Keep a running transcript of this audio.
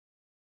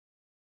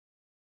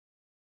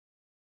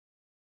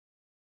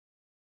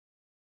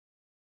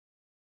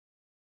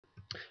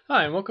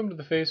Hi, and welcome to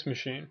the Face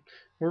Machine.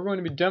 We're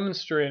going to be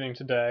demonstrating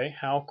today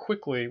how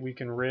quickly we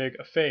can rig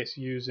a face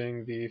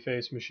using the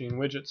Face Machine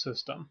widget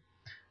system.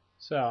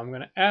 So I'm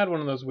going to add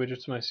one of those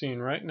widgets to my scene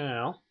right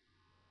now,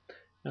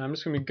 and I'm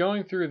just going to be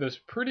going through this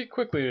pretty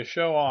quickly to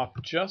show off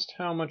just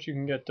how much you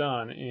can get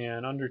done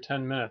in under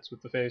 10 minutes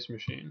with the Face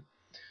Machine.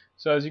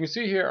 So as you can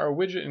see here, our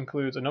widget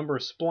includes a number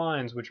of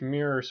splines which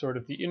mirror sort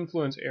of the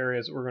influence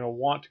areas that we're going to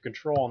want to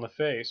control on the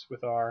face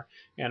with our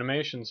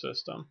animation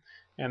system.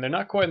 And they're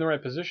not quite in the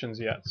right positions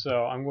yet,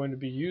 so I'm going to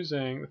be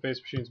using the Face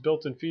Machine's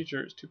built-in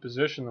features to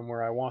position them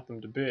where I want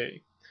them to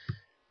be.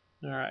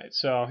 Alright,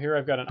 so here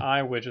I've got an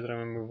eye widget that I'm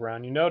going to move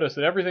around. You notice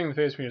that everything in the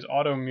Face Machine is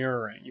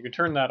auto-mirroring. You can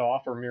turn that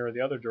off or mirror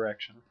the other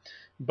direction,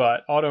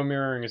 but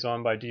auto-mirroring is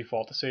on by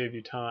default to save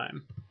you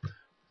time.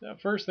 The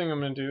first thing I'm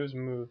going to do is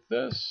move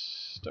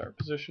this, start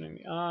positioning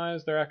the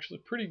eyes. They're actually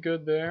pretty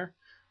good there.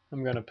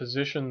 I'm going to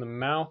position the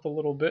mouth a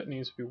little bit. It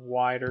needs to be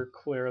wider,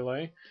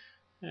 clearly,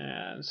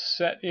 and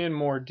set in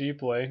more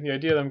deeply. The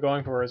idea that I'm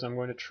going for is I'm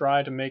going to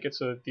try to make it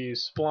so that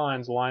these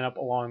splines line up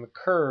along the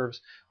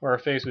curves where our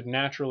face would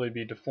naturally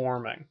be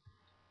deforming.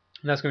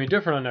 And that's going to be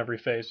different on every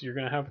face. You're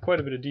going to have quite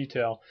a bit of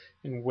detail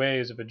in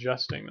ways of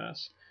adjusting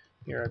this.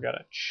 Here I've got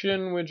a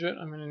chin widget.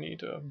 I'm going to need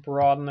to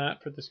broaden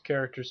that for this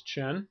character's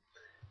chin.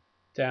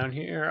 Down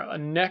here, a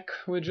neck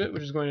widget,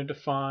 which is going to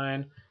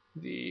define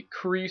the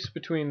crease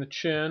between the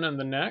chin and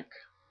the neck.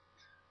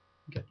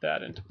 Get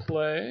that into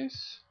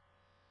place.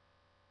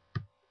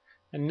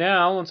 And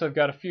now, once I've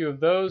got a few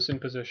of those in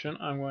position,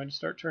 I'm going to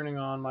start turning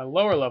on my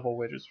lower level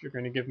widgets, which are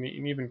going to give me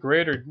an even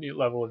greater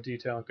level of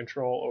detail and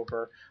control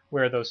over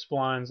where those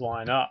splines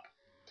line up.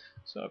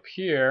 So up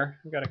here,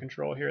 I've got a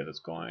control here that's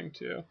going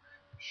to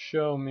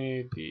show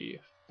me the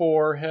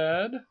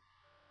forehead.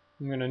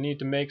 I'm going to need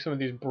to make some of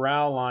these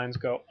brow lines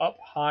go up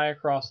high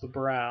across the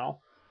brow.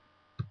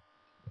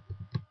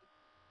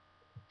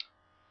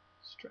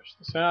 Stretch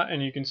this out,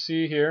 and you can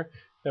see here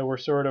that we're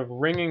sort of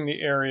ringing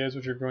the areas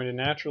which are going to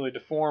naturally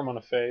deform on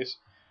a face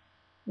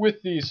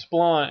with these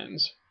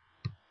splines.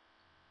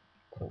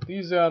 Pull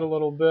these out a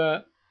little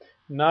bit.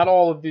 Not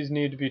all of these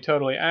need to be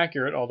totally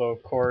accurate, although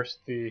of course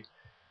the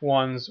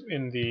ones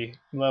in the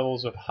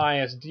levels of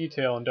highest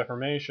detail and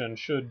deformation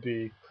should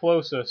be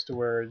closest to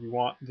where you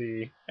want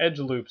the edge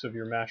loops of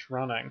your mesh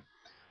running.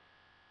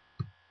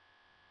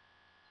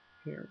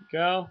 Here we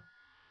go.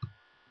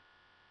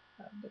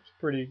 That looks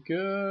pretty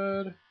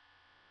good.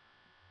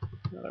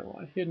 Another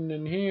one hidden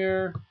in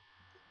here.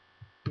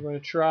 I'm going to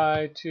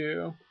try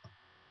to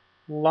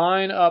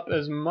line up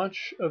as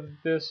much of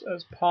this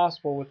as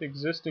possible with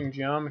existing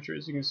geometry.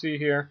 As you can see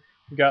here,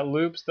 we've got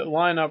loops that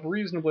line up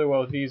reasonably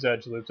well with these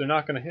edge loops. They're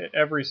not going to hit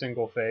every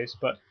single face,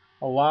 but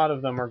a lot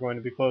of them are going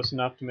to be close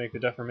enough to make the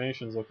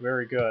deformations look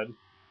very good.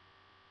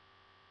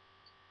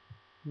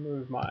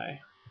 Move my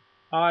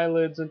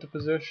eyelids into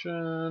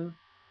position.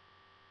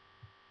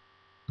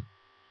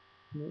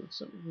 Move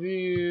some of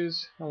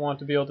these. I want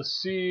to be able to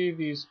see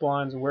these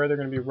splines and where they're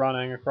going to be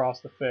running across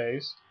the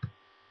face.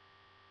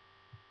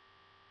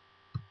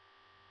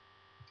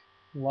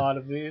 A lot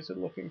of these are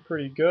looking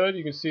pretty good.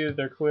 You can see that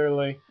they're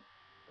clearly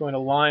going to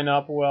line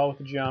up well with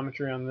the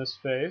geometry on this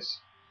face.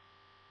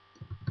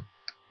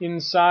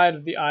 Inside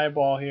of the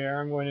eyeball here,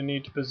 I'm going to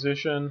need to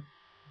position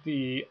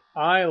the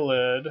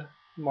eyelid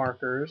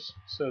markers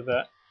so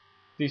that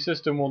the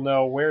system will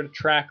know where to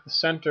track the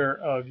center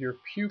of your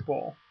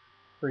pupil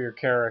for your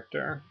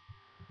character.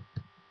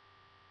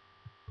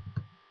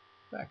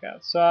 Back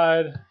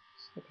outside,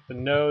 let's look at the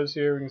nose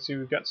here. We can see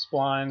we've got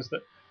splines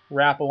that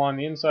wrap along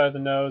the inside of the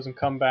nose and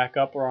come back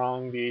up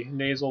along the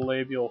nasal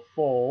labial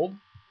fold.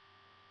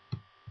 So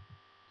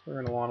we're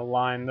going to want to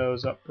line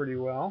those up pretty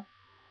well.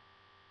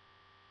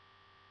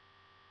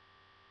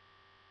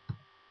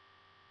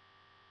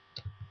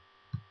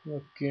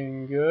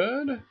 Looking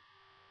good.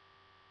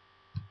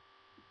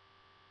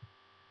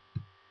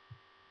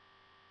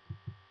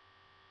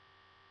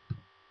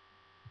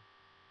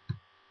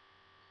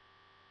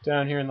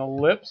 Down here in the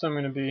lips, I'm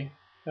going to be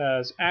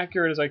as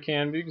accurate as I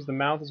can be because the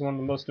mouth is one of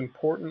the most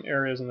important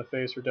areas in the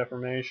face for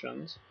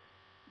deformations.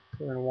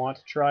 We're going to want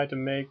to try to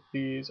make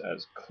these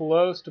as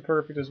close to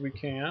perfect as we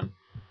can.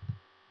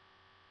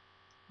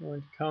 I'm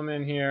going to come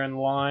in here and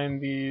line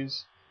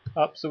these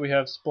up so we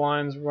have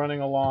splines running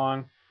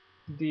along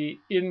the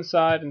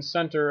inside and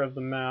center of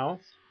the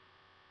mouth.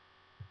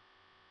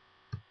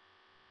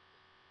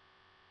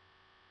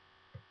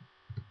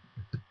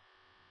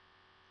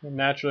 And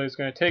naturally it's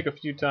going to take a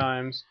few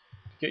times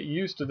to get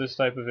used to this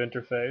type of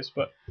interface,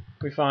 but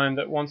we find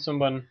that once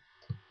someone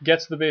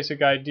gets the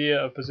basic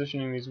idea of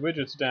positioning these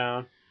widgets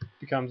down, it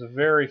becomes a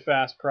very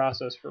fast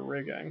process for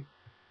rigging.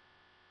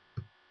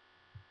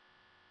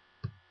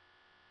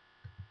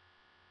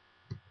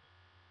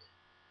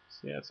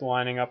 See, it's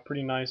lining up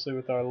pretty nicely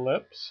with our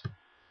lips.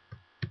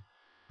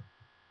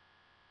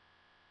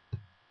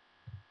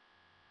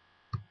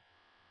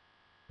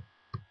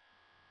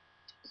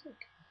 It's looking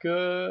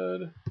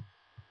good.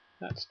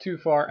 That's too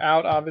far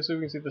out. Obviously,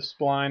 we can see the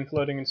spline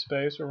floating in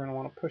space, so we're going to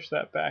want to push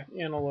that back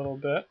in a little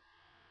bit.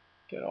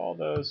 Get all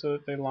those so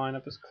that they line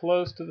up as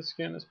close to the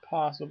skin as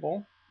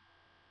possible.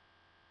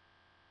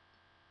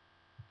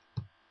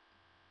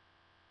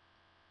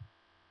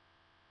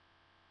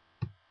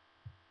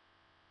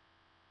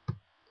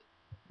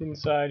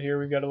 Inside here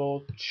we've got a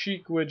little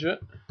cheek widget.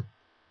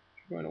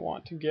 We're going to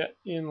want to get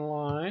in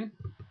line.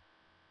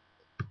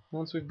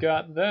 Once we've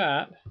got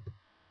that,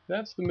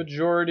 that's the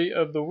majority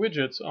of the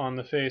widgets on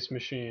the face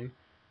machine.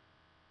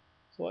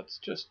 So let's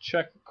just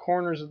check the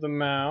corners of the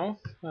mouth.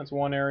 That's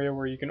one area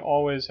where you can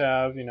always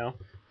have,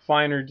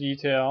 finer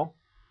detail.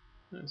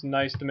 It's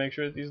nice to make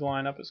sure that these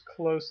line up as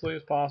closely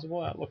as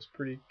possible. That looks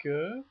pretty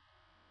good.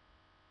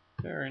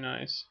 Very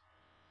nice.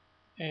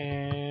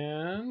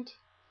 And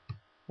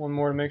one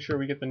more to make sure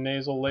we get the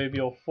nasal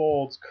labial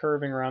folds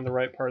curving around the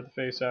right part of the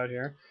face out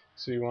here.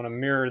 So you want to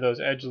mirror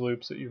those edge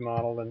loops that you've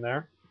modeled in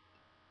there.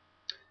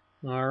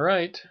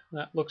 Alright,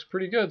 that looks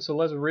pretty good. So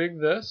let's rig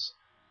this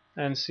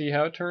and see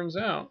how it turns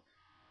out.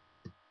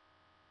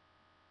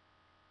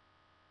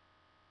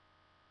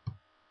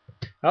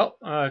 Oh,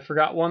 I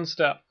forgot one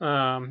step.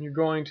 You're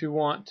going to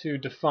want to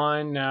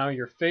define now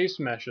your face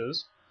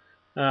meshes.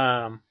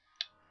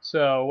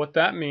 So what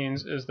that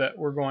means is that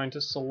we're going to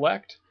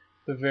select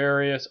the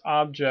various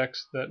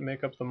objects that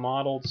make up the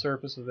modeled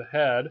surface of the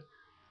head,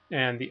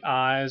 and the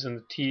eyes and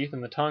the teeth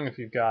and the tongue if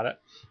you've got it.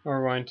 And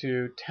we're going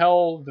to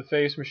tell the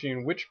face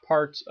machine which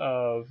parts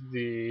of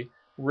the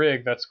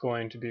rig that's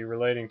going to be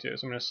relating to.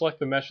 So I'm going to select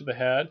the mesh of the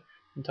head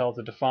and tell it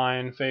to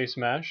define face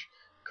mesh.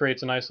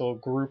 Creates a nice little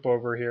group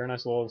over here, a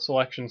nice little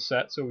selection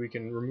set, so we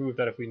can remove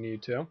that if we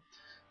need to.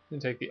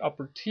 And take the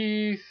upper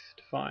teeth,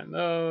 define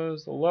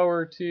those, the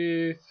lower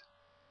teeth,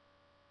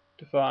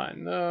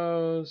 define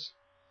those,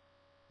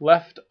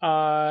 left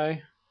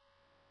eye,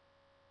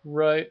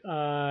 right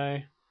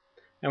eye,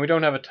 and we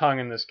don't have a tongue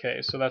in this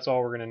case, so that's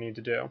all we're going to need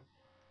to do.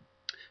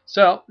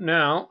 So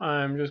now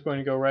I'm just going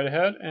to go right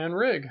ahead and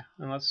rig,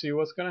 and let's see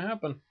what's going to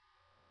happen.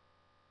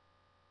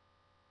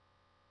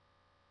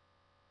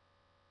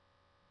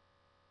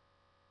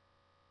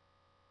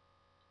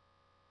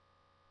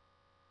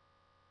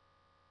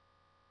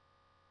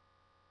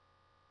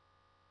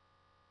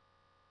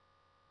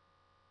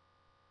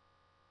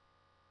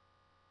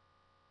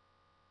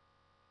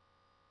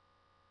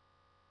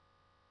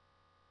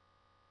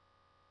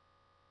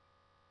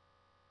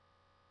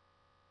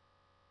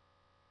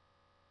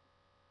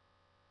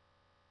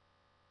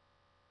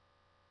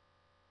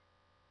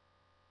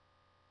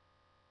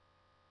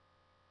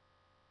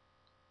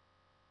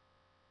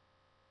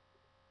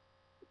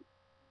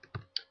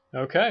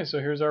 Okay, so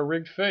here's our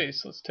rigged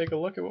face. Let's take a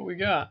look at what we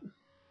got.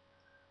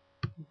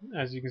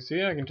 As you can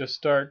see, I can just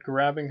start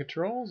grabbing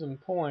controls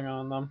and pulling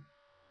on them.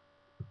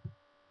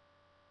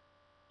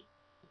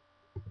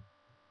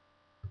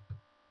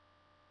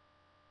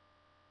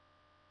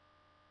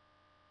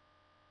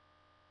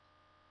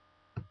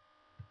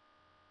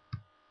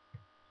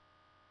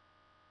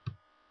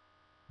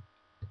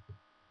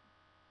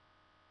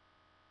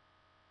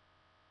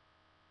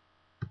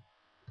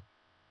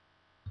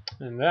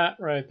 And that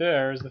right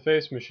there is the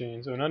face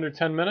machine. So in under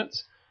 10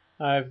 minutes,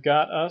 I've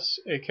got us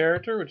a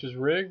character which is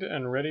rigged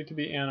and ready to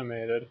be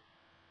animated.